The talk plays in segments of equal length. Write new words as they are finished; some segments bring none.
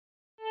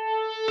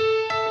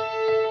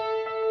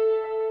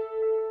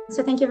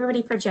So thank you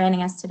everybody for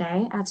joining us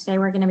today. Today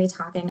we're going to be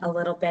talking a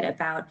little bit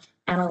about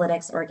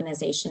analytics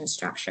organization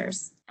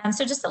structures.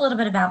 So just a little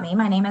bit about me.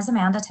 My name is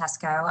Amanda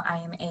Teschko. I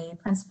am a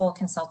principal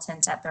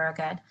consultant at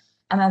Thorogood.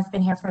 I've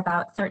been here for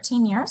about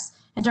 13 years.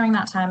 And during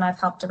that time, I've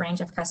helped a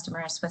range of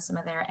customers with some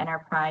of their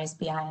enterprise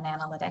BI and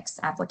analytics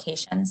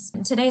applications.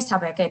 In today's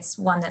topic, it's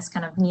one that's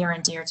kind of near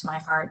and dear to my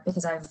heart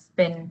because I've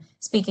been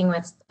speaking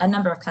with a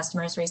number of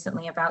customers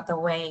recently about the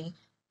way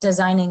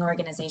designing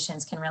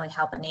organizations can really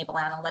help enable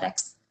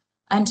analytics.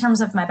 In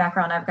terms of my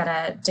background, I've got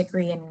a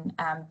degree in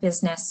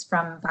business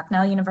from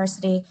Bucknell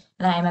University,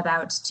 and I am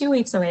about 2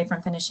 weeks away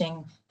from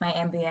finishing my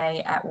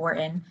MBA at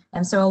Wharton.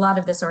 And so a lot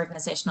of this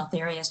organizational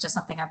theory is just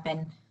something I've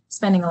been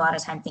spending a lot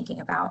of time thinking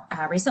about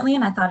recently,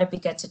 and I thought it'd be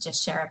good to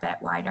just share a bit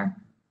wider.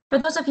 For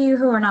those of you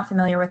who are not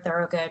familiar with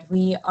Thorogood,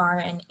 we are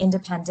an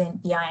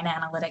independent BI and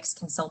analytics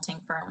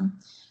consulting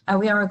firm.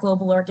 We are a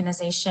global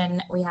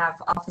organization. We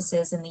have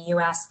offices in the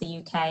US, the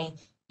UK,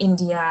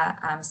 India,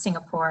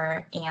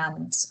 Singapore,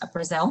 and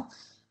Brazil.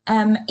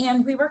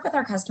 And we work with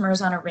our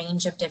customers on a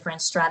range of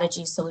different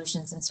strategies,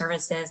 solutions, and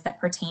services that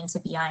pertain to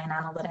BI and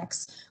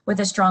analytics, with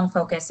a strong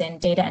focus in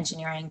data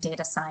engineering,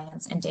 data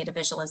science, and data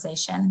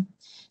visualization.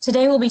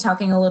 Today, we'll be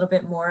talking a little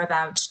bit more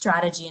about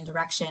strategy and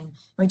direction.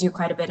 We do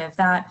quite a bit of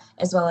that,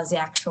 as well as the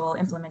actual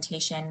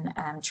implementation,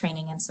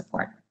 training, and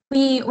support.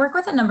 We work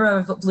with a number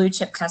of blue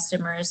chip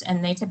customers,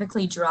 and they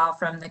typically draw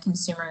from the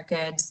consumer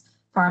goods,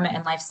 pharma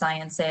and life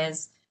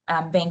sciences,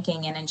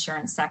 banking and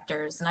insurance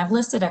sectors. And I've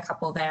listed a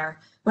couple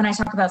there. When I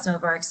talk about some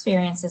of our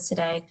experiences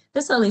today,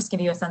 this will at least give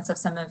you a sense of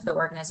some of the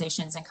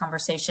organizations and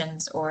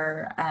conversations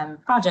or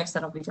projects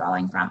that I'll be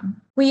drawing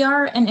from. We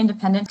are an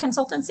independent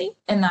consultancy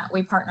in that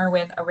we partner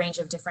with a range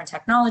of different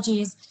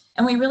technologies,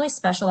 and we really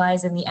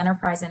specialize in the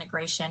enterprise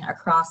integration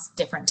across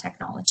different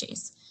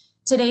technologies.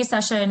 Today's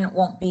session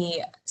won't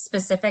be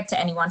specific to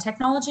any one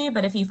technology,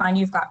 but if you find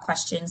you've got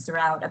questions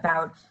throughout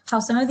about how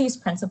some of these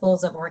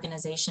principles of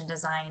organization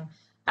design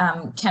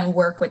can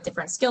work with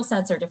different skill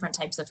sets or different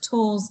types of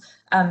tools,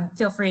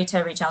 feel free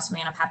to reach out to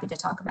me and I'm happy to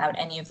talk about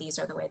any of these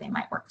or the way they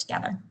might work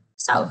together.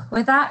 So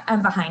with that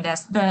behind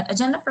us, the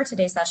agenda for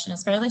today's session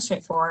is fairly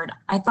straightforward.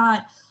 I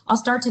thought I'll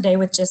start today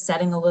with just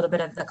setting a little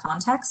bit of the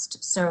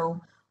context. So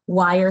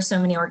why are so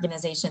many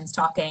organizations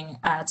talking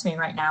to me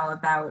right now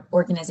about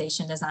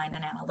organization design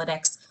and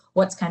analytics?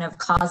 What's kind of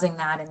causing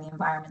that in the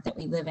environment that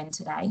we live in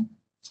today?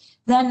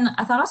 Then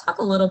I thought I'll talk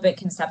a little bit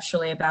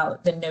conceptually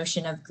about the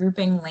notion of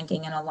grouping,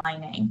 linking, and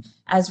aligning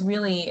as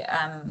really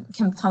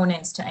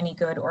components to any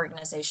good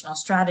organizational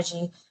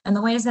strategy and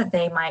the ways that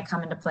they might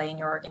come into play in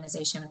your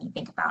organization when you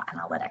think about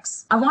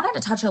analytics. I wanted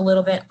to touch a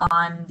little bit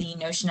on the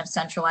notion of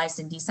centralized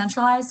and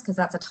decentralized because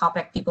that's a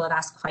topic people have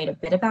asked quite a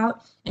bit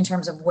about in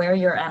terms of where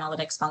your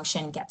analytics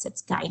function gets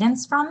its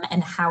guidance from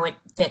and how it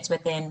fits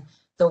within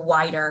the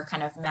wider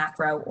kind of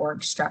macro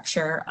org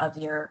structure of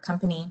your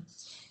company.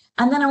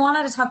 And then I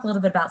wanted to talk a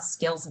little bit about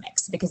skills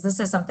mix, because this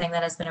is something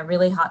that has been a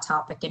really hot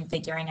topic in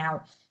figuring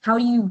out how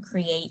do you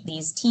create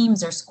these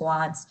teams or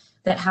squads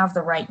that have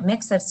the right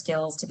mix of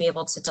skills to be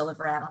able to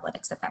deliver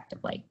analytics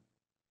effectively.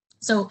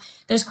 So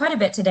there's quite a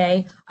bit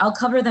today. I'll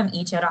cover them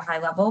each at a high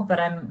level, but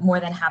I'm more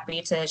than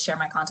happy to share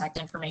my contact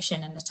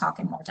information and to talk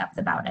in more depth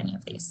about any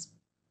of these.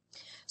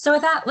 So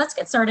with that, let's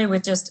get started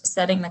with just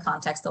setting the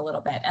context a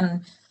little bit.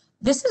 And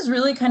this is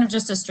really kind of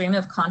just a stream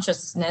of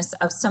consciousness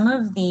of some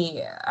of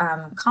the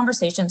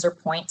conversations or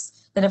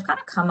points that have kind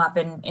of come up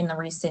in the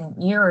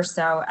recent year or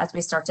so as we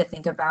start to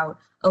think about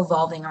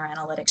evolving our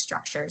analytic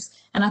structures.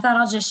 And I thought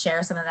I'll just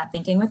share some of that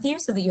thinking with you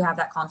so that you have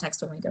that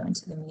context when we go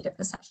into the meat of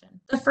the session.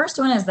 The first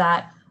one is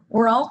that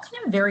we're all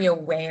kind of very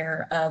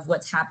aware of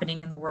what's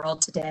happening in the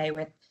world today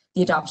with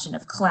the adoption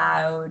of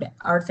cloud,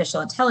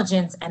 artificial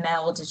intelligence,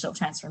 ML, digital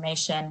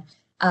transformation,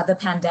 the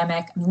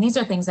pandemic. I mean, these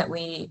are things that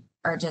we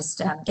are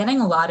just getting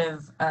a lot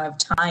of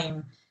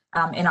time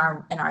in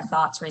our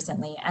thoughts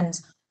recently. And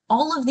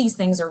all of these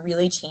things are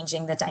really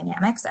changing the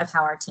dynamics of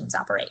how our teams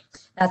operate.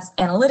 That's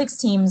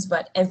analytics teams,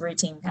 but every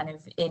team kind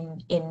of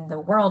in the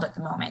world at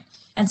the moment.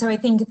 And so I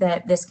think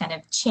that this kind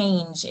of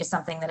change is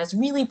something that has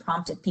really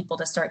prompted people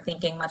to start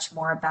thinking much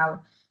more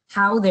about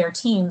how their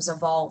teams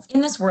evolve.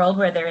 In this world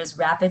where there is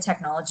rapid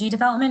technology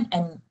development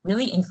and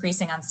really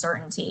increasing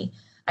uncertainty,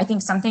 I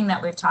think something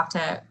that we've talked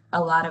to a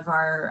lot of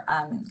our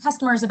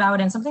customers about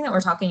and something that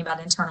we're talking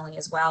about internally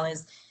as well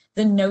is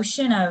the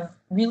notion of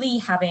really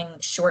having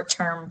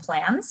short-term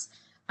plans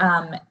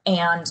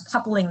and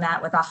coupling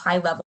that with a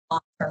high-level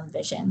long-term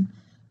vision.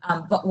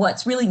 But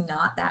what's really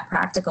not that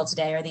practical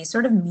today are these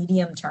sort of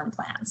medium-term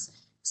plans.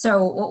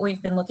 So what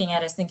we've been looking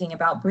at is thinking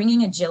about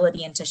bringing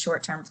agility into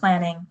short-term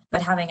planning,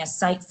 but having a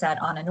sight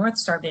set on a North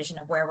Star vision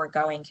of where we're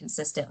going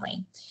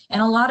consistently.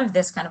 And a lot of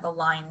this kind of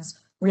aligns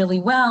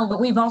really well, but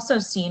we've also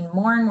seen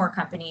more and more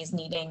companies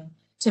needing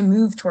to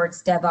move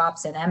towards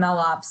DevOps and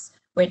MLOps,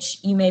 which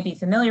you may be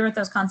familiar with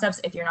those concepts.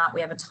 If you're not,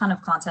 we have a ton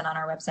of content on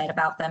our website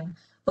about them.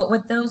 But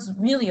what those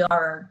really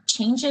are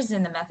changes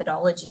in the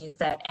methodologies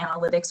that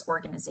analytics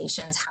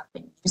organizations have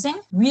been using,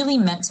 really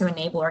meant to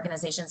enable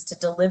organizations to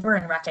deliver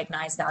and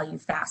recognize value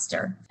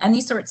faster. And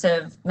these sorts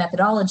of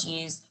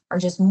methodologies are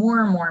just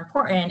more and more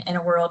important in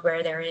a world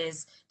where there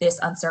is this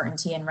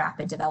uncertainty and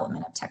rapid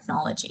development of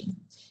technology.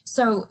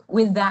 So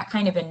with that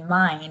kind of in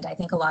mind, I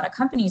think a lot of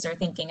companies are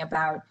thinking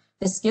about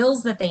the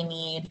skills that they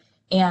need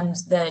and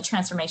the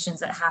transformations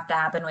that have to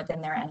happen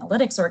within their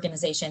analytics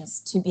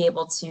organizations to be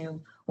able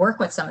to work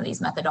with some of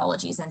these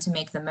methodologies and to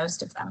make the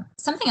most of them.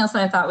 Something else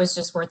that I thought was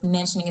just worth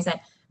mentioning is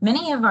that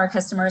many of our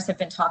customers have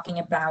been talking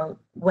about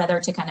whether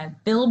to kind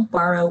of build,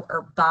 borrow,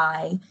 or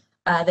buy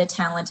the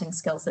talent and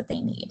skills that they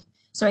need.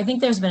 So I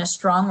think there's been a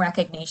strong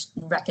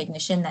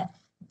recognition that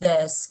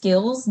the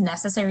skills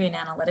necessary in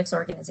analytics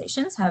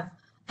organizations have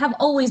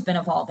always been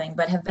evolving,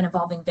 but have been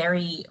evolving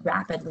very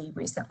rapidly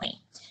recently.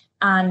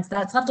 And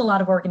that's left a lot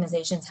of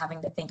organizations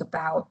having to think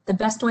about the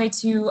best way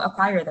to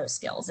acquire those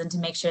skills and to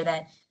make sure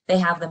that they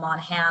have them on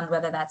hand,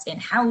 whether that's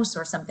in-house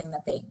or something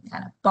that they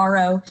kind of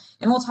borrow.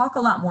 And we'll talk a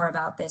lot more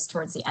about this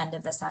towards the end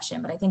of the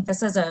session, but I think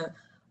this is a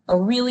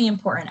really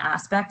important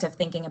aspect of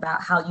thinking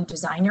about how you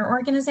design your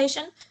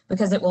organization,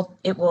 because it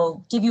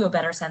will give you a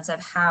better sense of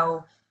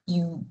how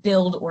you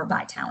build or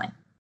buy talent.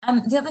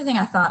 The other thing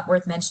I thought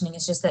worth mentioning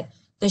is just that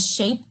the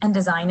shape and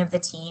design of the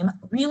team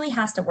really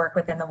has to work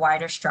within the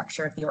wider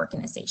structure of the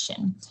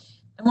organization.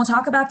 And we'll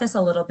talk about this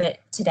a little bit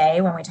today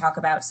when we talk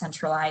about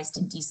centralized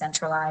and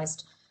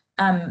decentralized.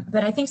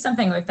 But I think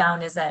something we've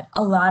found is that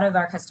a lot of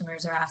our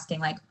customers are asking,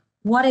 like,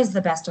 what is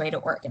the best way to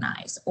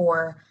organize?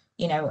 Or,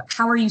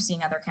 how are you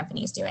seeing other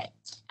companies do it?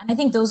 And I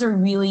think those are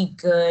really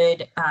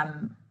good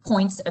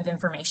points of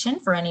information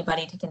for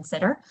anybody to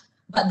consider,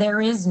 but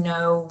there is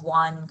no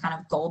one kind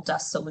of gold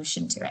dust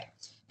solution to it.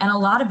 And a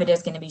lot of it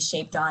is going to be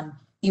shaped on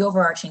the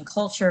overarching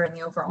culture and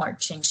the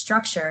overarching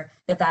structure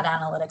that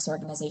analytics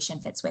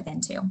organization fits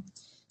within too.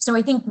 So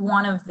I think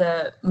one of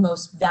the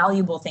most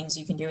valuable things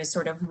you can do is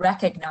sort of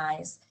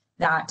recognize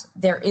that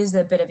there is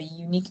a bit of a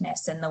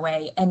uniqueness in the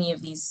way any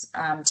of these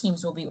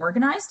teams will be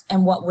organized,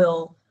 and what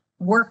will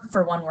work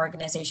for one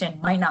organization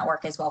might not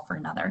work as well for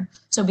another.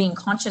 So being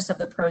conscious of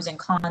the pros and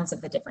cons of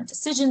the different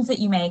decisions that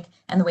you make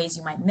and the ways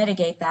you might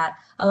mitigate that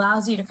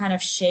allows you to kind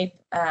of shape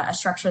a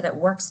structure that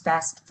works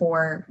best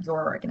for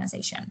your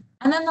organization.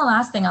 And then the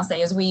last thing I'll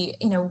say is what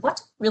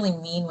do we really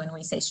mean when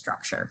we say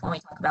structure, when we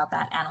talk about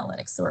that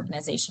analytics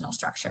organizational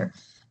structure?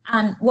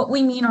 And what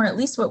we mean, or at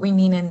least what we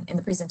mean in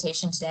the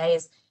presentation today,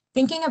 is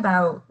thinking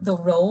about the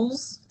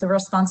roles, the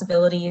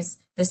responsibilities,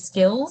 the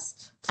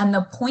skills, and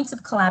the points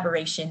of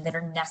collaboration that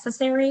are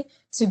necessary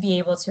to be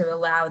able to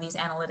allow these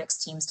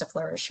analytics teams to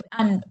flourish.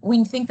 And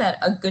we think that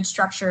a good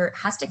structure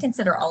has to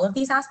consider all of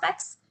these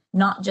aspects,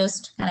 not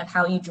just kind of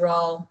how you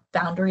draw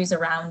boundaries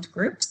around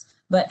groups,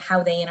 but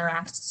how they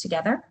interact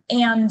together.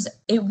 And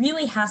it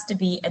really has to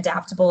be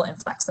adaptable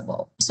and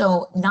flexible.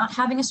 So not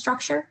having a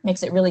structure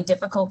makes it really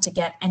difficult to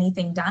get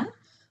anything done,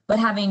 but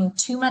having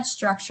too much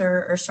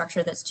structure or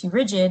structure that's too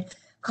rigid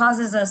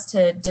causes us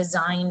to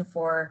design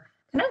for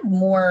kind of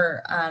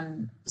more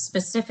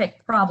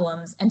specific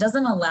problems and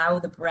doesn't allow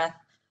the breadth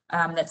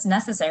that's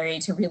necessary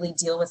to really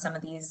deal with some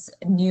of these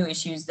new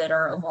issues that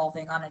are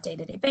evolving on a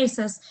day-to-day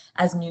basis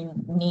as new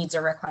needs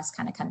or requests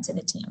kind of come to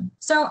the team.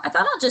 So I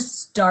thought I'll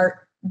just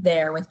start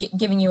there with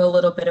giving you a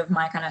little bit of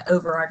my kind of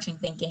overarching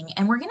thinking,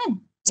 and we're going to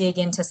dig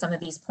into some of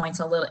these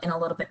points in a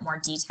little bit more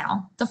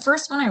detail. The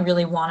first one I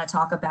really want to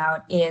talk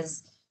about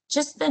is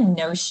just the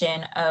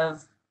notion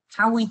of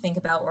how we think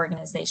about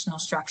organizational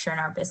structure in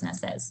our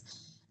businesses.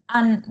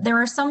 And there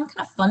are some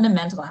kind of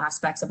fundamental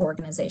aspects of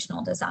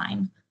organizational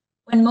design.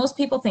 When most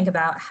people think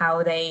about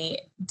how they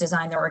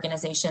design their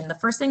organization, the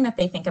first thing that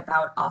they think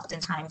about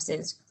oftentimes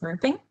is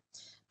grouping.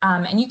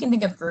 And you can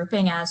think of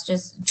grouping as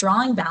just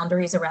drawing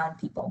boundaries around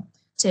people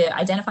to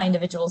identify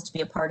individuals to be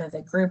a part of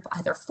a group,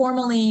 either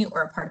formally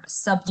or a part of a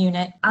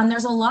subunit. And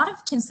there's a lot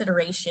of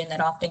consideration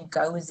that often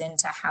goes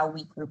into how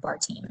we group our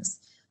teams.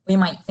 We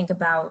might think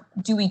about,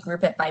 do we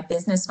group it by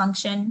business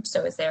function?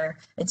 So is there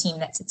a team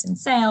that sits in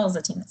sales,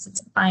 a team that sits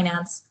in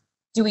finance?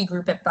 Do we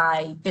group it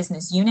by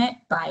business unit,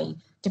 by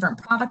different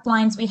product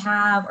lines we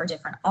have or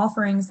different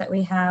offerings that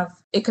we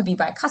have? It could be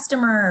by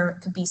customer, or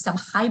it could be some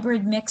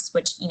hybrid mix,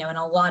 which, in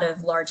a lot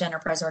of large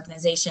enterprise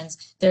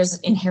organizations, there's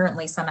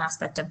inherently some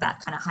aspect of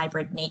that kind of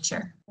hybrid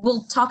nature.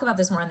 We'll talk about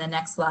this more on the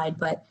next slide,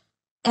 but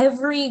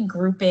every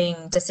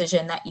grouping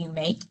decision that you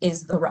make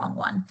is the wrong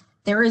one.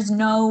 There is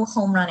no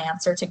home run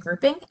answer to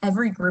grouping.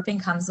 Every grouping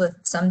comes with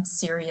some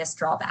serious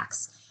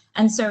drawbacks.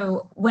 And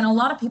so when a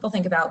lot of people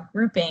think about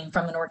grouping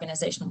from an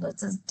organizational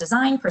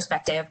design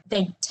perspective,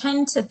 they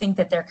tend to think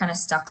that they're kind of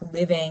stuck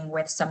living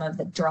with some of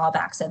the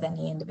drawbacks of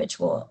any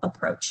individual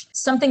approach.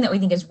 Something that we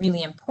think is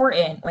really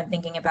important when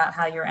thinking about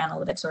how your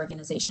analytics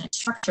organization is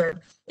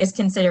structured is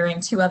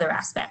considering two other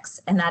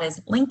aspects, and that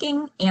is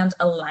linking and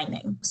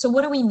aligning. So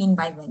what do we mean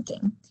by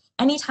linking?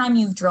 Anytime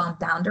you've drawn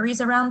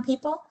boundaries around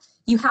people,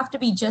 you have to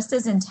be just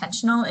as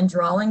intentional in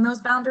drawing those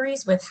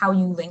boundaries with how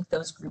you link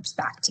those groups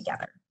back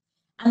together.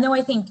 And though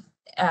I think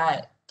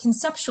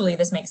conceptually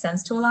this makes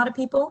sense to a lot of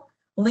people,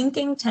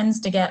 linking tends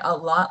to get a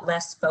lot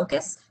less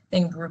focus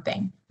than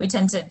grouping. We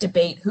tend to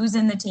debate who's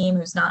in the team,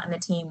 who's not in the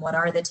team, what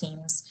are the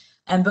teams,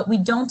 but we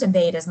don't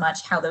debate as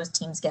much how those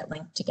teams get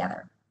linked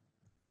together.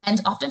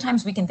 And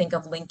oftentimes we can think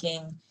of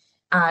linking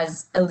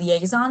as a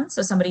liaison,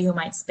 so somebody who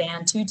might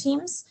span two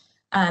teams,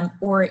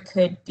 or it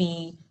could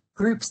be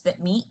groups that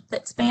meet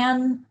that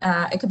span,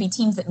 it could be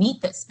teams that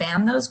meet that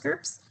span those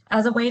groups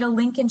as a way to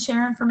link and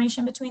share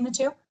information between the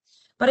two.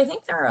 But I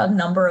think there are a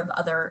number of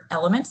other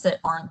elements that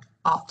aren't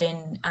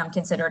often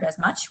considered as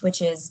much,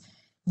 which is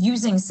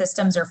using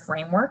systems or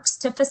frameworks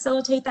to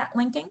facilitate that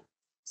linking.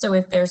 So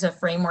if there's a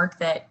framework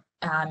that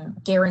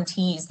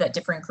guarantees that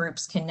different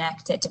groups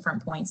connect at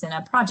different points in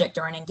a project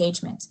or an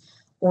engagement,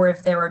 or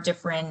if there are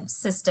different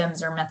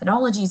systems or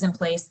methodologies in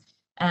place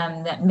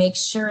that make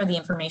sure the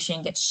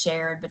information gets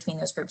shared between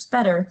those groups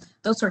better,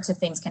 those sorts of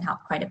things can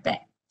help quite a bit.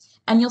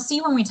 And you'll see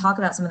when we talk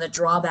about some of the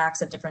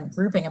drawbacks of different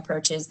grouping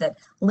approaches that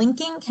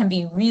linking can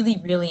be really,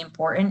 really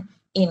important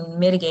in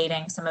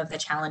mitigating some of the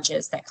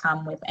challenges that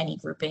come with any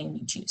grouping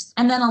you choose.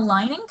 And then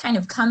aligning kind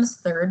of comes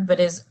third, but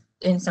is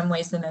in some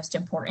ways the most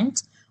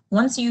important.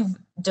 Once you've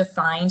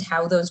defined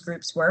how those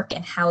groups work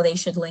and how they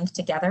should link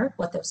together,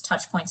 what those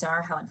touch points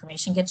are, how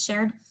information gets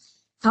shared,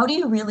 how do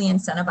you really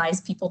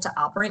incentivize people to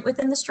operate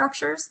within the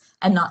structures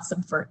and not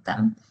subvert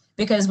them?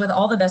 Because with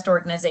all the best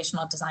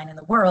organizational design in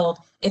the world,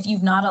 if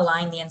you've not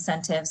aligned the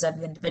incentives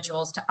of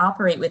individuals to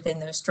operate within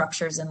those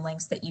structures and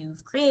links that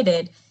you've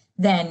created,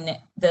 then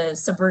the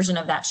subversion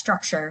of that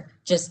structure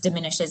just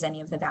diminishes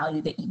any of the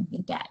value that you may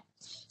get.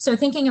 So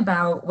thinking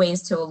about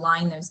ways to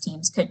align those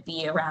teams could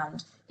be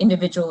around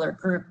individual or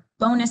group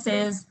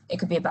bonuses. It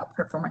could be about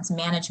performance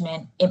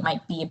management. It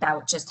might be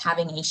about just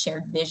having a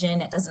shared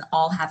vision. It doesn't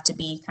all have to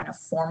be kind of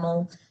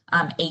formal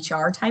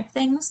HR type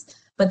things,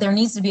 but there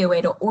needs to be a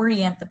way to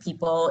orient the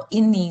people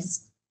in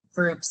these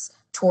groups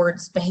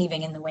towards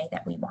behaving in the way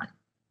that we want.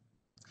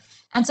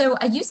 And so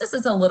I use this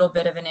as a little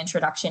bit of an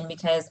introduction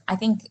because I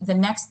think the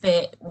next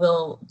bit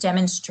will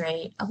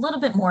demonstrate a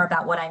little bit more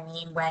about what I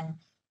mean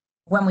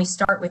when we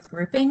start with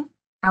grouping,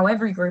 how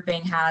every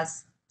grouping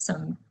has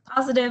some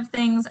positive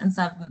things and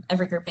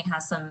every grouping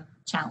has some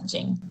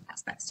challenging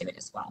aspects to it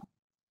as well.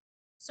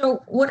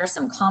 So what are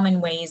some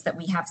common ways that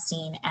we have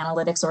seen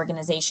analytics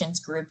organizations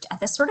grouped at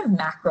this sort of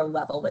macro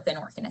level within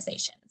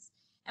organizations?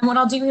 And what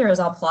I'll do here is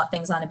I'll plot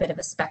things on a bit of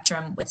a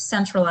spectrum with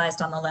centralized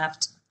on the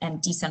left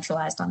and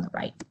decentralized on the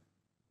right.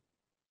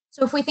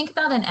 So if we think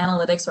about an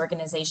analytics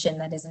organization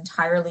that is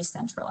entirely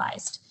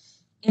centralized,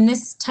 in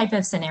this type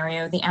of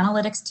scenario, the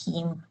analytics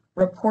team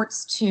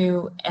reports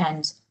to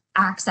and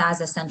acts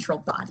as a central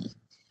body.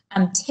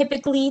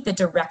 Typically, the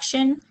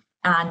direction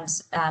and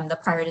the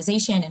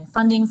prioritization and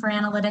funding for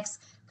analytics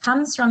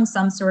comes from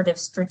some sort of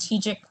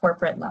strategic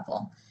corporate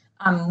level.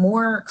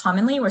 More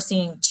commonly, we're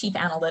seeing chief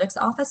analytics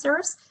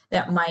officers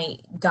that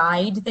might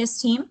guide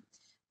this team.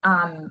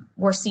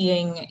 We're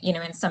seeing,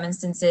 in some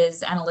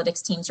instances,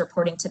 analytics teams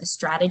reporting to the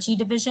strategy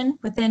division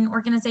within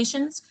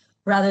organizations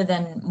rather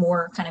than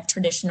more kind of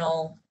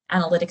traditional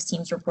analytics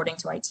teams reporting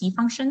to IT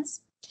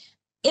functions.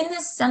 In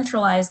this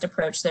centralized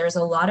approach, there's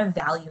a lot of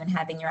value in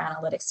having your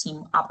analytics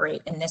team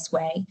operate in this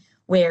way,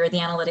 where the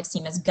analytics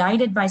team is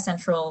guided by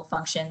central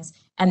functions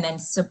and then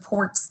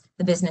supports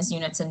the business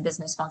units and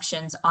business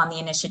functions on the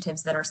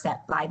initiatives that are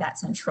set by that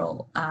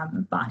central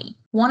body.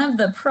 One of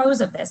the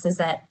pros of this is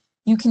that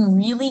you can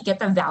really get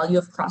the value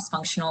of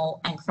cross-functional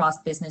and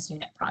cross-business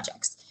unit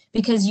projects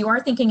because you are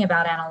thinking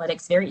about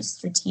analytics very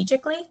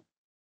strategically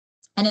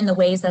and in the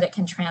ways that it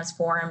can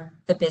transform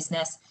the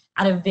business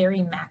at a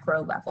very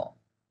macro level.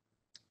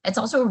 It's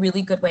also a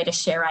really good way to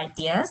share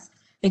ideas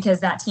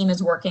because that team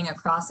is working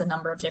across a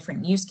number of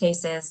different use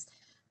cases.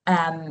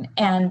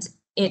 And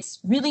it's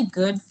really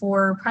good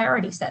for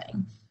priority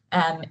setting.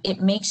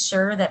 It makes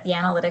sure that the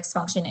analytics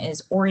function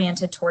is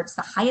oriented towards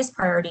the highest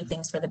priority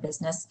things for the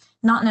business,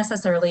 not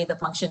necessarily the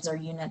functions or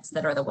units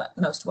that are the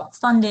most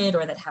well-funded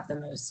or that have the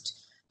most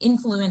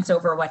influence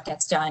over what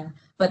gets done,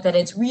 but that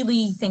it's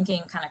really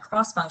thinking kind of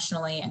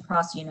cross-functionally and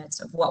cross-units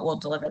of what will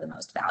deliver the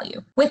most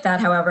value. With that,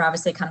 however,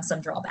 obviously comes some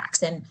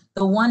drawbacks. And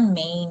the one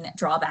main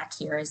drawback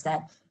here is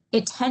that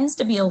it tends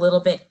to be a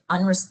little bit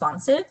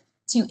unresponsive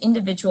to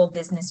individual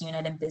business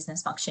unit and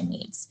business function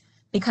needs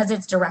because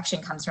its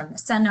direction comes from the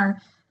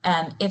center.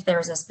 If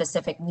there's a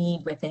specific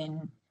need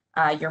within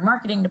your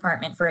marketing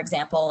department, for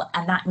example,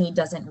 and that need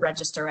doesn't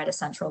register at a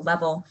central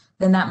level,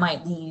 then that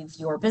might leave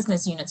your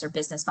business units or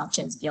business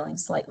functions feeling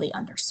slightly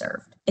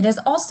underserved. It is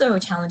also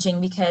challenging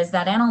because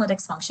that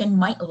analytics function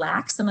might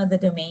lack some of the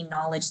domain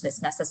knowledge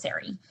that's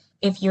necessary.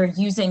 If you're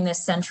using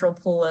this central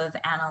pool of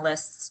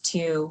analysts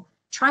to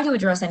try to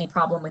address any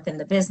problem within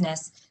the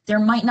business, there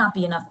might not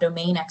be enough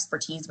domain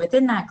expertise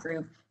within that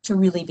group to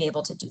really be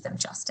able to do them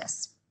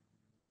justice.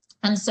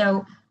 And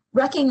so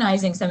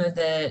recognizing some of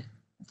the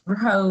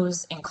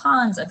pros and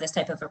cons of this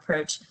type of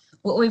approach,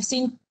 what we've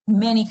seen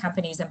many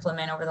companies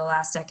implement over the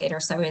last decade or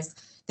so is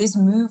this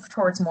move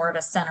towards more of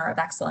a center of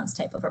excellence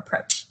type of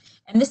approach.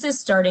 And this is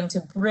starting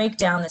to break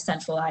down the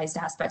centralized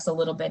aspects a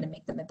little bit and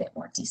make them a bit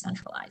more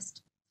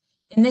decentralized.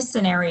 In this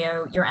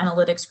scenario, your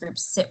analytics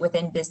groups sit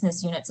within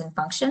business units and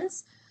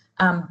functions,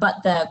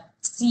 but the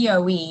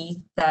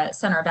COE, the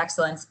Center of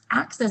Excellence,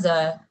 acts as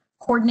a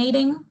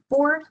coordinating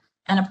board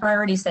and a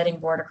priority setting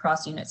board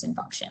across units and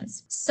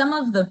functions. Some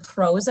of the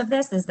pros of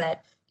this is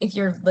that if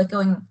you're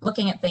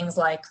looking at things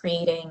like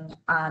creating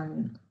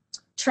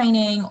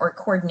training or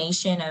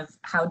coordination of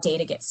how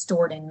data gets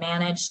stored and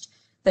managed,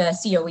 the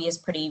COE is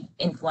pretty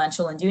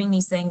influential in doing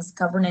these things.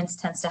 Governance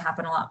tends to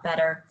happen a lot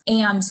better.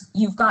 And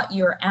you've got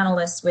your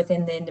analysts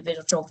within the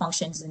individual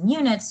functions and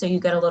units, so you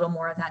get a little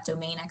more of that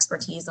domain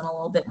expertise and a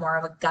little bit more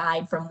of a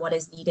guide from what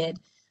is needed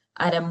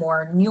at a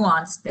more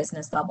nuanced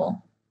business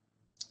level.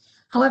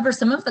 However,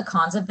 some of the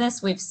cons of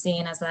this we've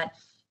seen is that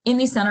in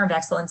these Center of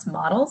Excellence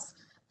models,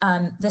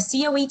 the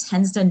COE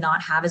tends to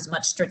not have as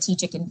much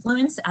strategic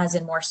influence as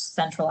in more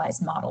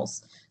centralized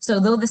models. So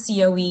though the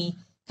COE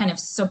kind of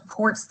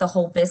supports the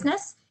whole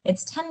business,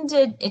 it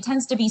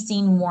tends to be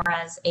seen more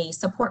as a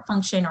support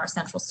function or a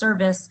central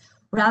service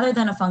rather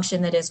than a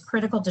function that is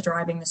critical to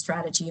driving the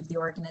strategy of the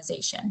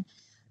organization.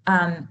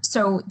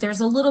 So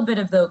there's a little bit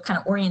of the kind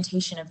of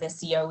orientation of the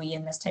COE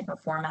in this type of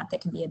format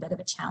that can be a bit of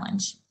a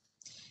challenge.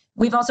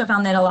 We've also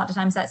found that a lot of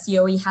times that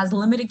COE has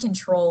limited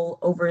control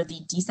over the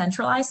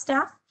decentralized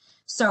staff.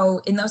 So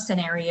in those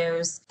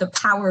scenarios, the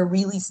power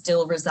really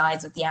still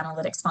resides with the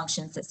analytics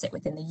functions that sit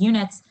within the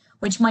units,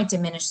 which might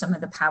diminish some of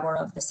the power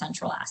of the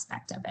central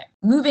aspect of it.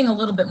 Moving a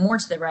little bit more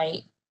to the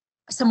right,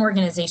 some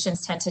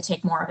organizations tend to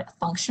take more of a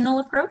functional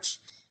approach.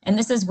 And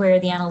this is where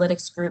the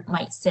analytics group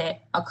might serve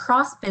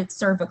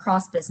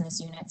across business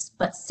units,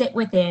 but sit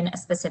within a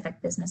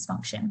specific business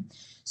function.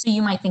 So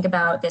you might think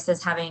about this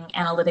as having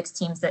analytics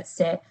teams that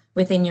sit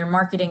within your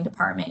marketing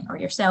department or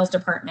your sales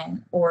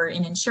department, or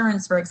in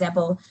insurance, for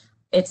example,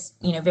 it's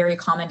very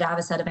common to have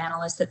a set of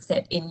analysts that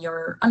sit in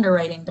your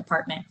underwriting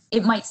department.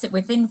 It might sit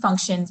within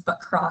functions, but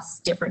cross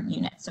different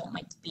units. So it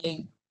might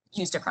be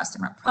used across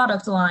different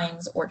product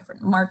lines or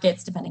different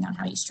markets, depending on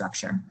how you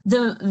structure.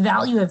 The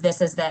value of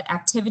this is that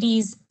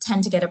activities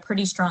tend to get a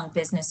pretty strong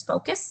business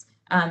focus.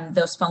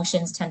 Those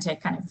functions tend to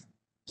kind of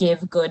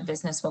give good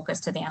business focus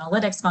to the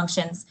analytics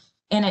functions.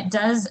 And it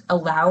does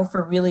allow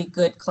for really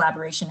good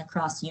collaboration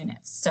across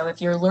units. So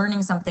if you're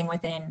learning something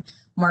within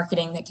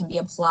marketing that can be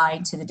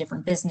applied to the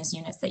different business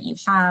units that you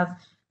have,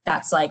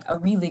 that's like a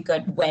really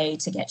good way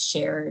to get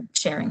sharing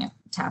to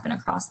happen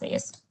across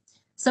these.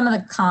 Some of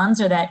the cons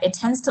are that it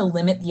tends to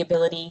limit the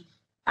ability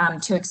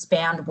to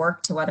expand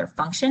work to other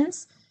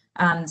functions.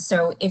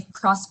 So if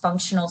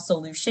cross-functional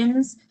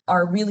solutions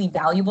are really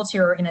valuable to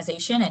your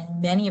organization,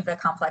 and many of the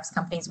complex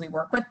companies we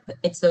work with,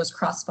 it's those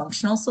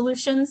cross-functional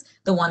solutions,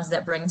 the ones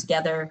that bring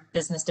together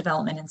business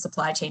development and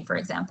supply chain, for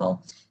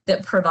example,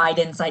 that provide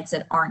insights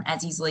that aren't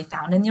as easily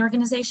found in the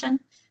organization.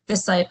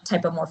 This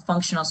type of more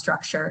functional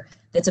structure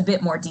that's a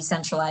bit more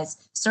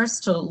decentralized starts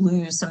to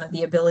lose some of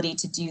the ability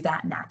to do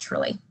that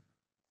naturally.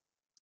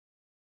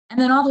 And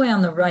then all the way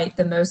on the right,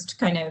 the most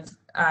kind of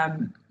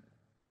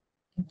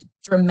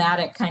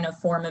dramatic kind of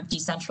form of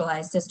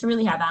decentralized is to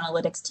really have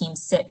analytics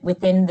teams sit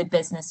within the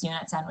business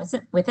units and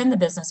within the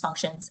business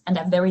functions and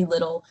have very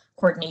little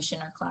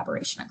coordination or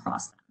collaboration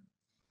across them.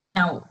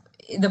 Now,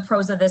 the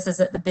pros of this is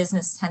that the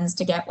business tends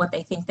to get what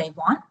they think they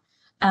want,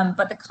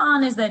 but the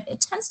con is that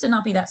it tends to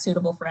not be that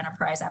suitable for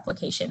enterprise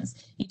applications.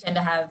 You tend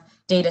to have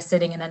data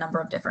sitting in a number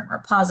of different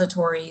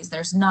repositories.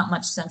 There's not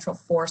much central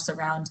force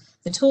around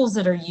the tools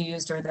that are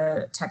used or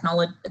the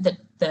technology,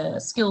 the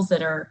skills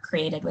that are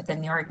created within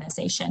the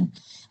organization.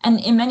 And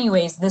in many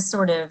ways, this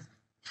sort of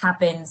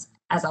happens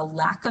as a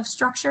lack of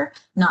structure,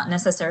 not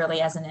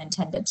necessarily as an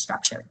intended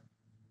structure.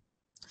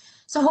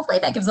 So hopefully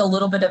that gives a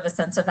little bit of a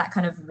sense of that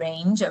kind of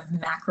range of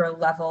macro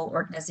level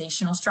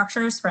organizational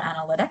structures for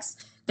analytics.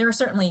 There are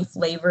certainly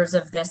flavors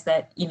of this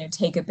that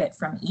take a bit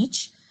from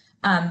each,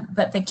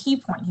 but the key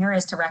point here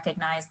is to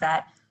recognize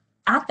that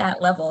at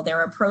that level, there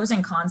are pros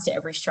and cons to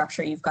every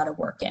structure you've got to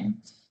work in.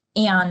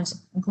 And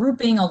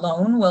grouping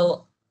alone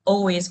will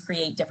always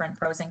create different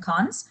pros and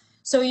cons.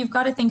 So you've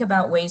got to think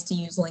about ways to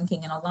use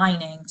linking and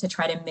aligning to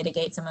try to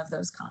mitigate some of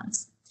those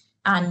cons.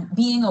 And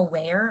being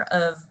aware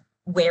of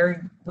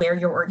where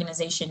your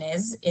organization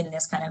is in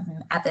this kind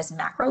of at this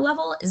macro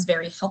level is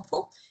very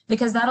helpful,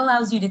 because that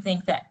allows you to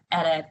think that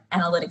at an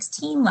analytics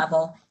team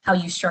level, how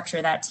you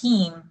structure that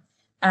team,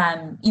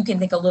 you can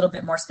think a little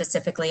bit more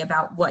specifically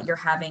about what you're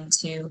having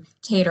to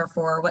cater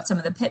for, what some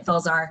of the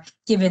pitfalls are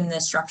given the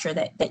structure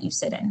that you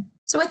sit in.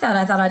 So with that,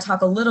 I thought I'd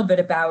talk a little bit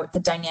about the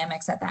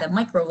dynamics at the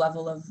micro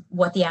level of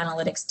what the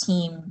analytics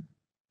team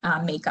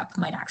makeup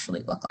might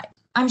actually look like.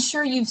 I'm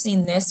sure you've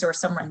seen this or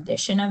some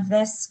rendition of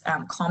this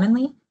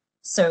commonly.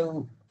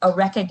 So a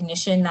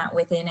recognition that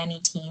within any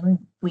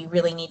team, we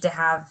really need to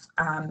have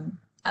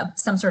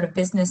some sort of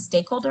business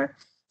stakeholder,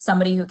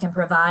 somebody who can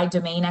provide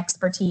domain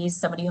expertise,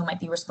 somebody who might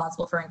be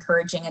responsible for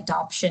encouraging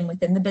adoption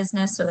within the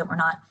business so that we're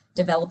not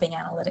developing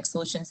analytic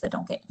solutions that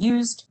don't get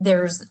used.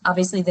 There's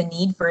obviously the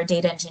need for a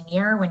data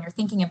engineer when you're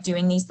thinking of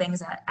doing these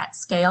things at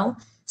scale,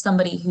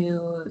 somebody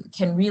who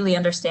can really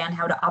understand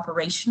how to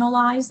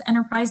operationalize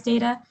enterprise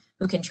data,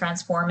 who can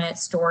transform it,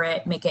 store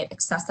it, make it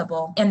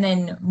accessible. And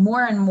then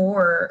more and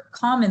more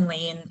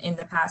commonly in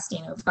the past,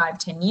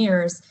 5-10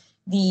 years,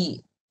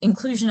 the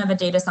inclusion of a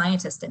data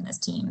scientist in this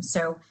team.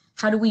 So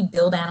how do we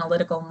build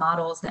analytical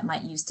models that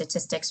might use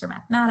statistics or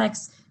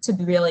mathematics to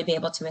really be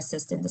able to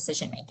assist in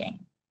decision making?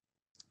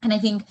 And I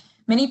think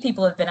many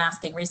people have been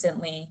asking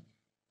recently,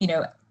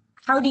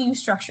 how do you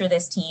structure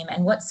this team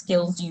and what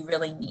skills do you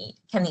really need?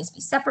 Can these be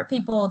separate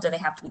people? Do they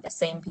have to be the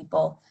same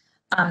people?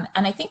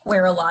 And I think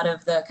where a lot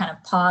of the kind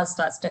of pause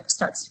starts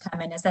to come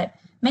in is that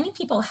many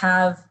people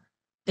have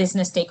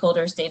business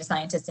stakeholders, data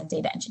scientists, and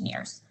data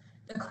engineers.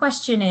 The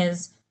question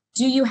is,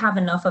 do you have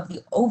enough of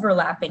the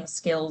overlapping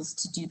skills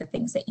to do the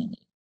things that you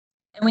need?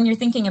 And when you're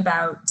thinking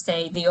about,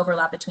 say, the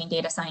overlap between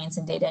data science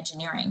and data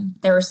engineering,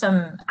 there are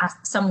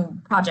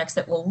some projects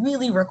that will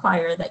really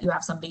require that you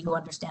have somebody who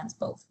understands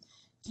both.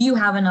 Do you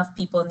have enough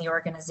people in the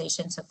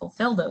organization to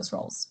fulfill those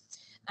roles?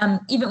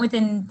 Even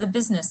within the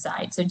business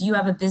side, so do you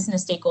have a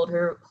business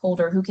stakeholder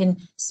who can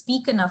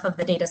speak enough of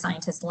the data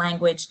scientist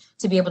language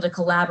to be able to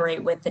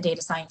collaborate with the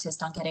data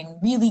scientist on getting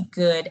really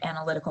good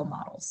analytical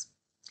models?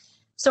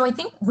 So I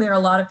think where a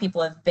lot of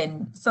people have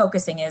been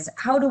focusing is,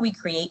 how do we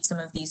create some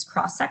of these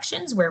cross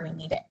sections where we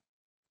need it?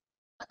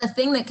 But the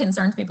thing that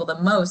concerns people the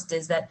most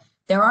is that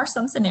there are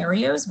some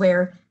scenarios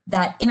where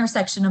that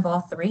intersection of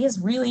all three is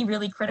really,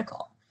 really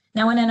critical.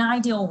 Now, in an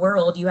ideal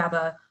world, you have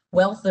a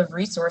wealth of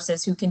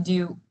resources who can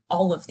do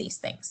all of these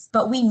things,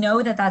 but we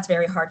know that that's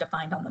very hard to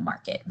find on the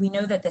market. We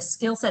know that the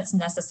skill sets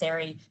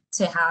necessary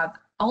to have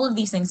all of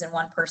these things in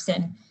one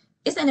person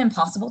isn't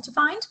impossible to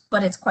find,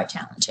 but it's quite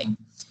challenging.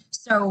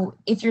 So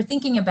if you're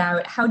thinking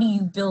about how do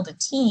you build a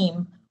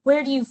team,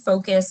 where do you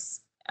focus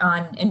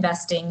on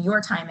investing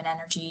your time and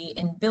energy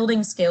in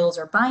building skills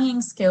or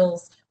buying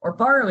skills or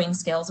borrowing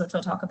skills, which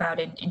we'll talk about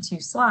in 2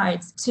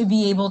 slides, to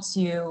be able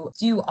to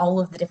do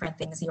all of the different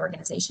things the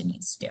organization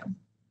needs to do?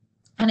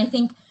 And I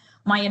think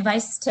my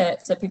advice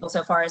to people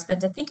so far has been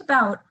to think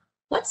about,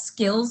 what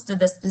skills do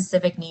the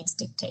specific needs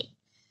dictate?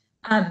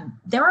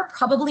 There are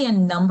probably a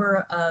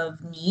number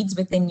of needs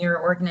within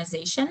your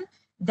organization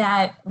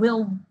that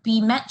will be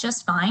met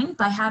just fine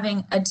by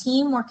having a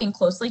team working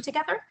closely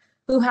together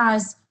who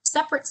has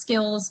separate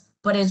skills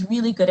but is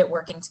really good at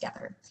working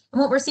together.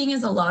 And what we're seeing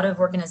is a lot of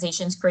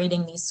organizations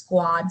creating these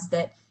squads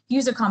that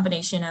use a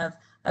combination of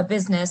a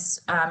business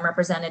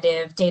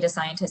representative, data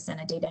scientist,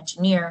 and a data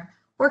engineer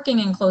working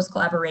in close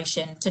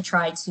collaboration to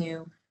try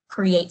to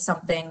create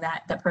something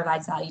that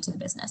provides value to the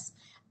business.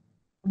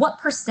 What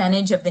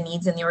percentage of the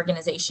needs in the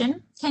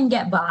organization can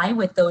get by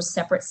with those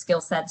separate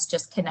skill sets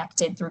just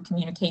connected through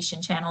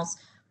communication channels?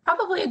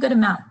 Probably a good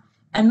amount.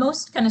 And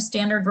most kind of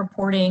standard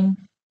reporting,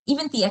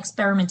 even the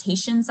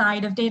experimentation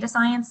side of data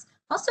science,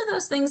 most of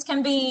those things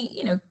can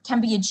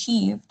be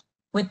achieved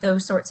with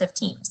those sorts of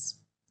teams.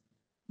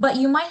 But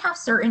you might have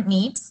certain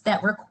needs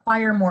that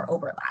require more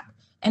overlap.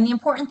 And the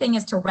important thing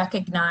is to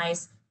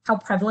recognize how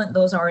prevalent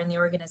those are in the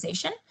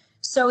organization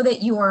so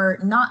that you're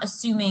not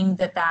assuming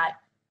that that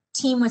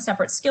team with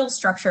separate skill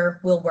structure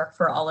will work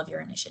for all of your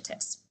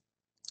initiatives.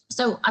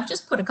 So I've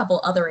just put a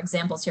couple other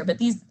examples here, but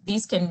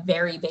these can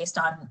vary based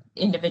on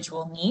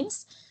individual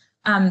needs.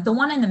 The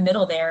one in the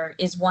middle there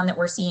is one that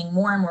we're seeing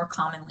more and more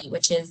commonly,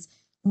 which is,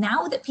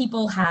 now that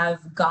people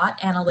have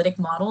got analytic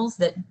models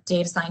that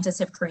data scientists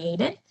have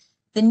created,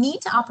 the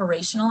need to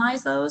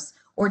operationalize those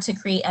or to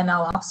create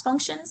ML ops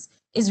functions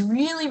is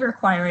really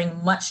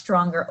requiring much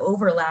stronger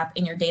overlap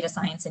in your data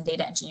science and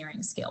data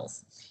engineering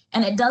skills.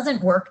 And it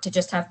doesn't work to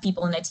just have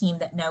people in a team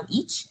that know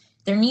each.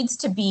 There needs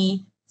to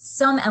be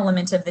some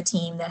element of the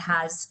team that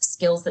has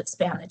skills that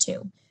span the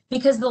two,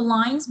 because the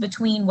lines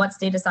between what's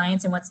data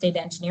science and what's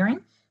data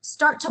engineering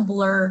start to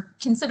blur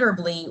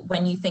considerably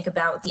when you think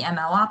about the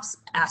ML ops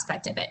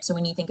aspect of it. So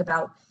when you think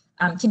about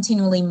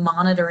continually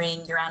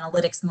monitoring your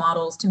analytics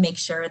models to make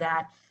sure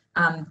that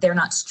they're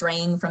not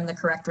straying from the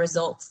correct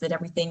results, that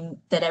everything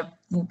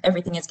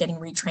is getting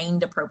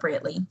retrained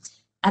appropriately.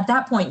 At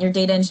that point, your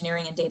data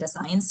engineering and data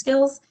science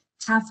skills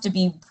have to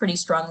be pretty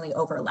strongly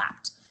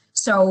overlapped.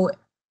 So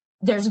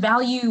there's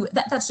value,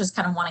 that's just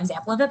kind of one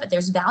example of it, but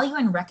there's value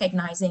in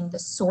recognizing the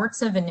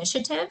sorts of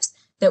initiatives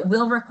that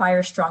will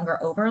require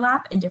stronger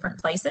overlap in different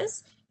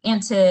places,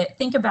 and to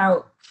think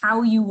about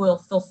how you will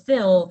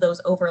fulfill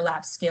those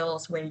overlap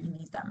skills where you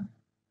need them.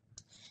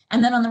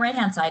 And then on the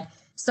right-hand side,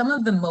 some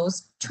of the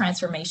most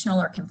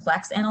transformational or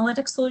complex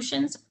analytic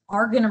solutions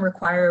are going to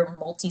require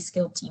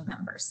multi-skilled team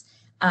members.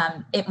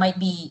 It might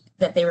be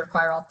that they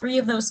require all 3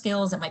 of those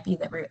skills. It might be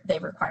that they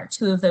require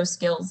 2 of those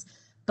skills,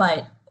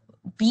 but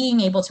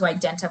being able to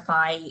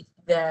identify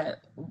the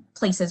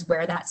places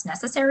where that's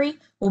necessary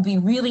will be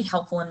really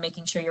helpful in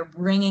making sure you're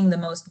bringing the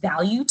most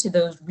value to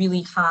those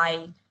really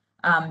high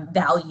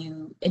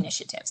value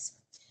initiatives.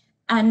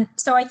 And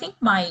so I think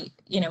my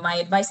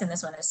advice in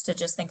this one is to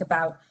just think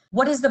about,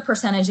 what is the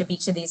percentage of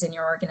each of these in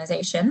your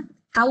organization?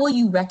 How will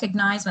you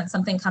recognize when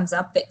something comes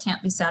up that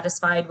can't be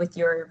satisfied with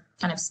your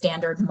kind of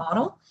standard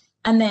model?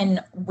 And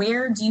then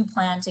where do you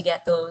plan to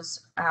get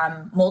those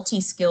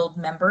multi-skilled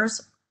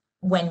members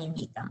when you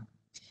need them?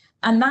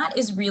 And that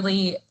is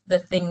really the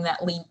thing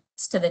that leads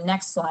to the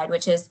next slide,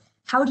 which is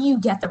how do you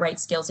get the right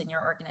skills in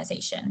your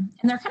organization?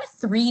 And there are kind of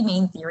three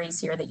main theories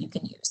here that you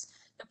can use.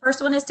 The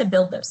first one is to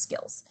build those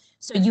skills.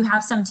 So you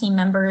have some team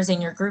members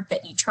in your group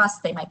that you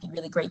trust. They might be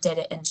really great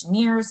data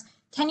engineers.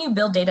 Can you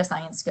build data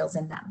science skills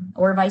in them,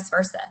 or vice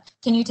versa?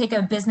 Can you take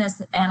a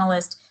business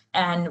analyst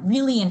and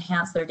really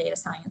enhance their data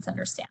science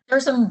understanding? There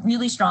are some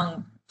really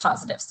strong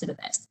positives to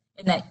this,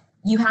 in that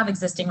you have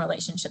existing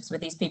relationships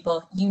with these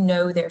people. You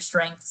know their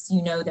strengths,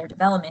 you know their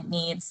development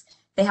needs.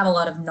 They have a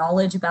lot of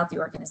knowledge about the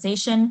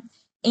organization.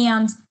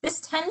 And this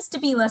tends to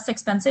be less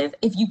expensive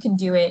if you can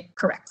do it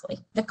correctly.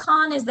 The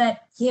con is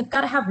that you've got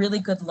to have really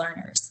good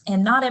learners,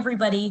 and not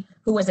everybody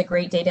who is a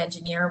great data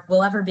engineer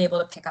will ever be able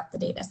to pick up the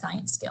data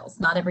science skills.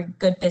 Not every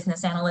good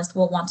business analyst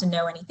will want to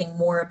know anything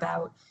more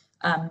about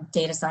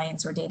data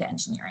science or data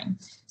engineering.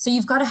 So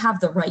you've got to have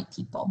the right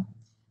people.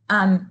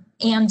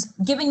 And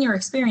given your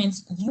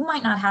experience, you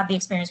might not have the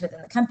experience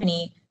within the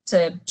company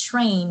to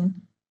train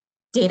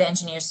data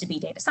engineers to be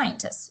data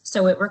scientists.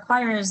 So it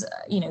requires,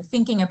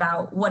 thinking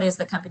about what is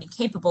the company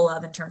capable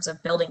of in terms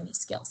of building these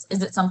skills.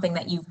 Is it something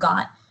that you've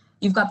got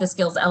the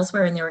skills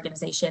elsewhere in the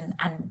organization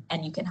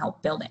and you can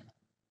help build it?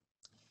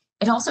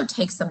 It also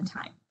takes some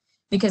time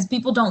because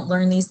people don't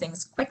learn these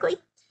things quickly.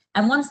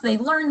 And once they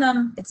learn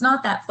them, it's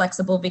not that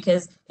flexible,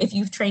 because if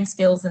you've trained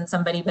skills in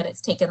somebody, but it's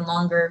taken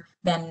longer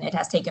than it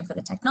has taken for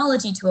the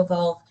technology to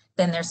evolve,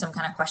 then there's some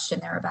kind of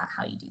question there about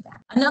how you do that.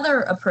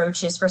 Another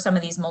approach is for some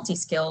of these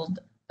multi-skilled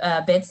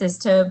bits is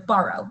to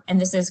borrow. And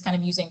this is kind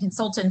of using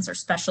consultants or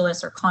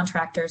specialists or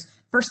contractors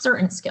for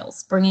certain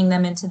skills, bringing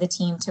them into the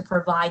team to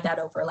provide that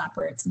overlap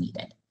where it's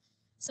needed.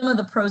 Some of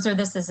the pros of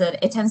this is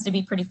that it tends to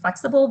be pretty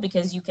flexible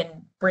because you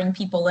can bring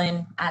people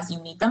in as you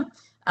need them,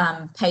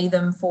 pay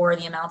them for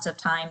the amount of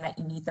time that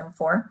you need them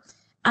for.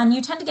 And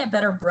you tend to get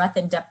better breadth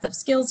and depth of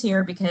skills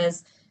here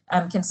because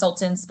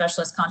consultants,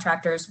 specialists,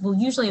 contractors will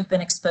usually have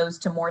been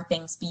exposed to more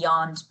things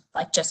beyond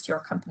like just your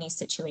company's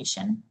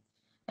situation.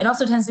 It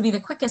also tends to be the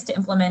quickest to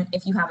implement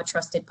if you have a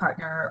trusted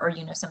partner or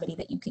somebody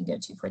that you can go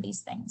to for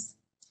these things.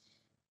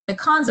 The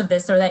cons of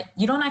this are that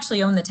you don't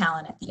actually own the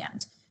talent at the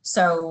end.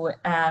 So,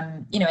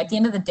 at the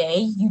end of the day,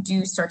 you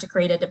do start to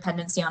create a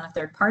dependency on a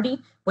third party,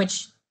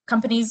 which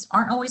companies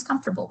aren't always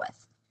comfortable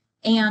with.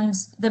 And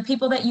the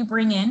people that you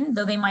bring in,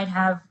 though they might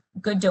have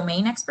good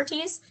domain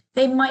expertise,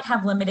 they might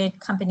have limited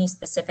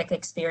company-specific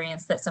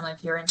experience that some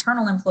of your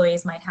internal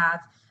employees might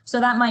have. So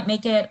that might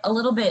make it a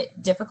little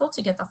bit difficult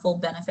to get the full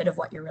benefit of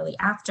what you're really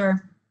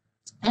after.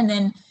 And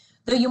then,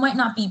 though you might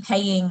not be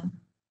paying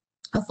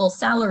a full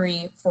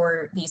salary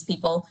for these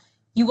people,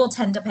 you will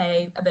tend to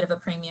pay a bit of a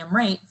premium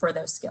rate for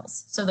those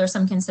skills. So there's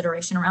some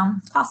consideration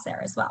around cost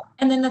there as well.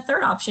 And then the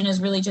third option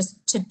is really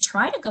just to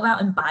try to go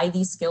out and buy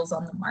these skills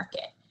on the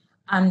market.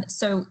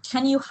 So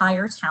can you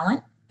hire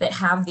talent that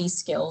have these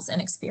skills and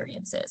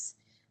experiences?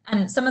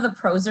 And some of the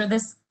pros of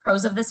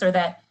this are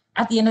that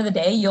at the end of the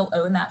day, you'll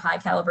own that high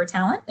caliber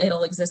talent.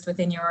 It'll exist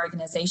within your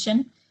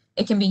organization.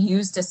 It can be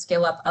used to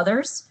skill up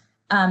others.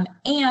 And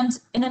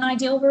in an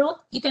ideal world,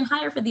 you can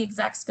hire for the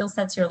exact skill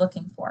sets you're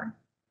looking for.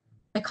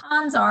 The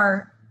cons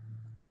are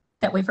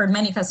that we've heard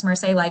many customers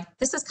say, like,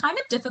 this is kind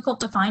of difficult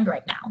to find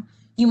right now.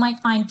 You might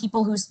find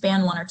people who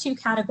span one or two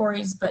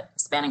categories, but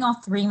spanning all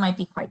three might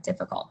be quite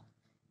difficult.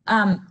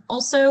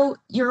 Also,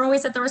 you're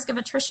always at the risk of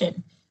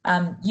attrition.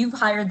 You've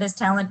hired this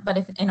talent, but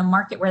if in a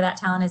market where that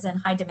talent is in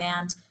high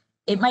demand,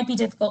 it might be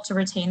difficult to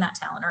retain that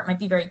talent, or it might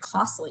be very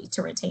costly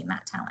to retain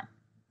that talent.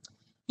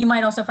 You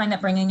might also find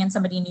that bringing in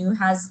somebody new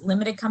has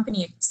limited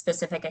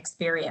company-specific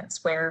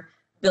experience, where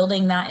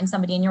building that in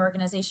somebody in your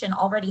organization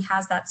already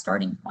has that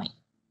starting point.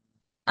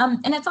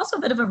 And it's also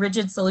a bit of a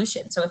rigid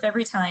solution. So if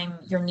every time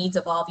your needs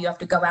evolve, you have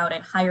to go out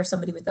and hire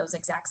somebody with those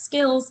exact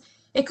skills,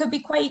 it could be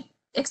quite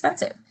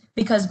expensive,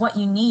 because what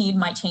you need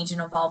might change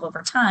and evolve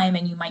over time,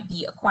 and you might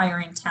be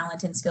acquiring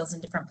talent and skills in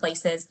different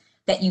places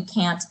that you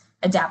can't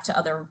adapt to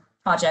other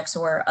projects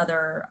or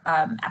other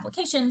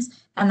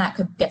applications, and that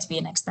could get to be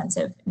an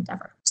expensive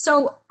endeavor.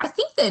 So I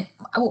think that,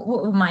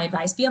 what would my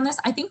advice be on this?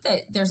 I think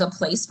that there's a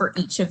place for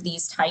each of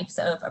these types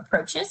of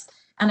approaches,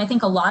 and I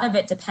think a lot of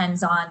it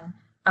depends on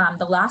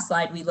the last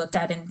slide we looked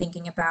at in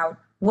thinking about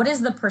what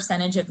is the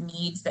percentage of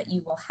needs that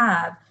you will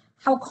have,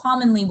 how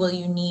commonly will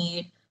you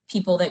need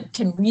people that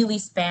can really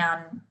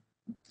span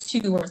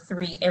 2 or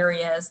 3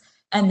 areas,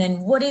 and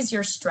then what is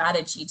your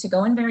strategy to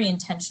go in very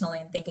intentionally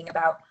and thinking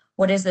about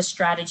what is the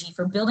strategy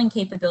for building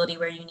capability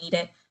where you need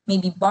it,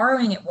 maybe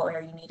borrowing it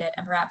where you need it,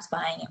 and perhaps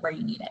buying it where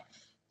you need it.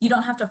 You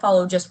don't have to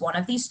follow just one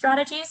of these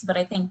strategies, but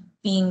I think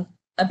being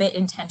a bit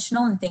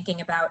intentional and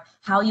thinking about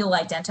how you'll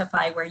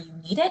identify where you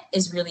need it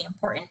is really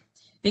important,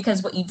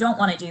 because what you don't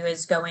want to do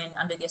is go in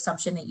under the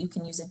assumption that you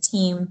can use a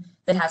team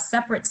that has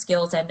separate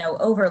skills and no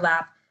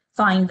overlap,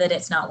 find that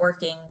it's not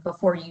working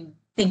before you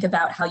think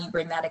about how you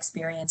bring that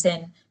experience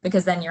in,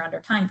 because then you're under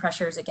time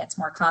pressures, it gets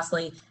more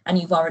costly, and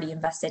you've already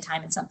invested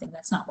time in something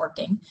that's not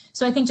working.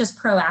 So I think just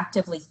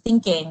proactively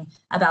thinking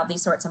about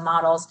these sorts of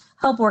models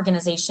help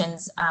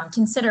organizations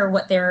consider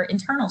what their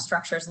internal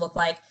structures look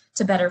like to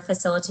to better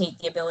facilitate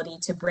the ability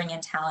to bring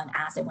in talent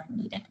as and when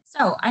needed.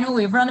 So I know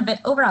we've run a bit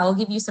over. I'll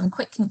give you some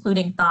quick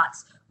concluding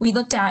thoughts. We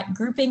looked at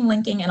grouping,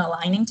 linking, and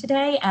aligning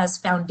today as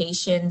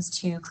foundations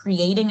to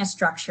creating a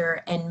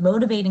structure and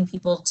motivating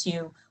people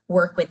to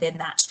work within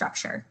that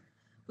structure.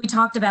 We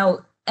talked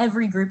about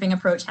every grouping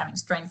approach having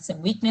strengths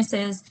and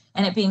weaknesses,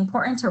 and it being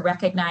important to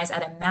recognize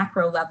at a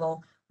macro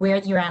level where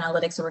your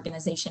analytics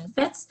organization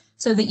fits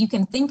so that you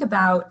can think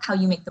about how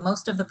you make the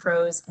most of the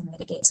pros and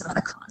mitigate some of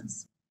the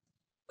cons.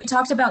 We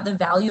talked about the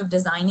value of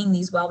designing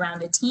these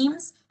well-rounded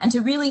teams and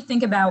to really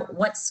think about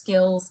what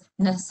skills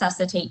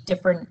necessitate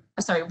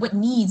what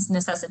needs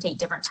necessitate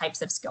different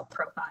types of skill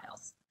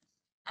profiles.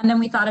 And then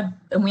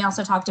we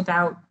also talked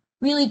about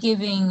really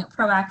giving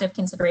proactive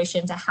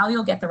consideration to how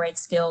you'll get the right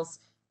skills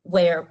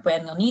when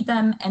you'll need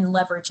them, and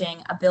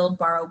leveraging a build,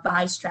 borrow,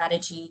 buy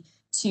strategy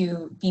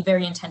to be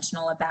very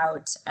intentional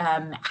about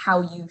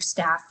how you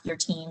staff your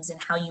teams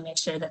and how you make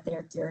sure that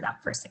they're geared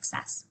up for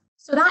success.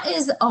 So that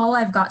is all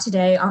I've got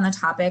today on the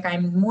topic.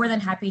 I'm more than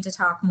happy to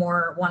talk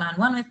more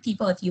one-on-one with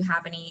people if you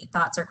have any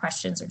thoughts or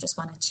questions or just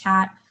want to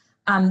chat.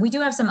 We do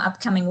have some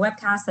upcoming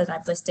webcasts that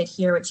I've listed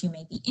here, which you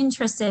may be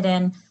interested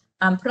in.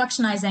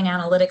 Productionizing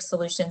analytics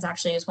solutions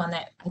actually is one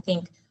that I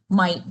think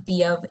might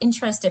be of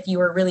interest if you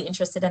were really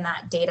interested in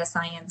that data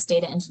science,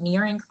 data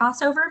engineering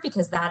crossover,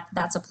 because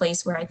that's a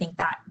place where I think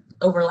that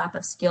overlap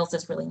of skills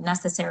is really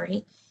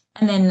necessary.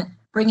 And then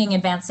bringing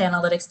advanced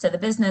analytics to the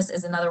business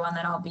is another one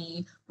that I'll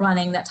be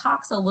running that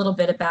talks a little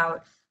bit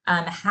about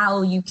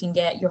how you can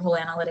get your whole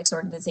analytics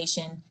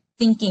organization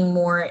thinking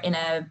more in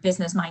a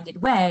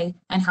business-minded way,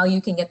 and how you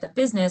can get the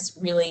business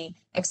really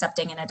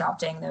accepting and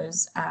adopting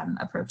those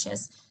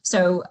approaches.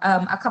 So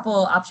a couple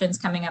options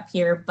coming up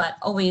here, but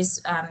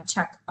always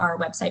check our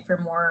website for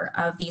more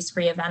of these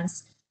free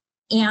events.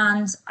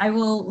 And I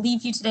will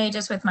leave you today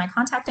just with my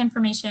contact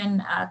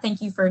information.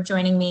 Thank you for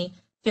joining me.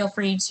 Feel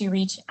free to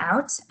reach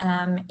out,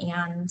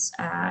 and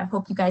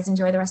hope you guys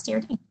enjoy the rest of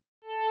your day.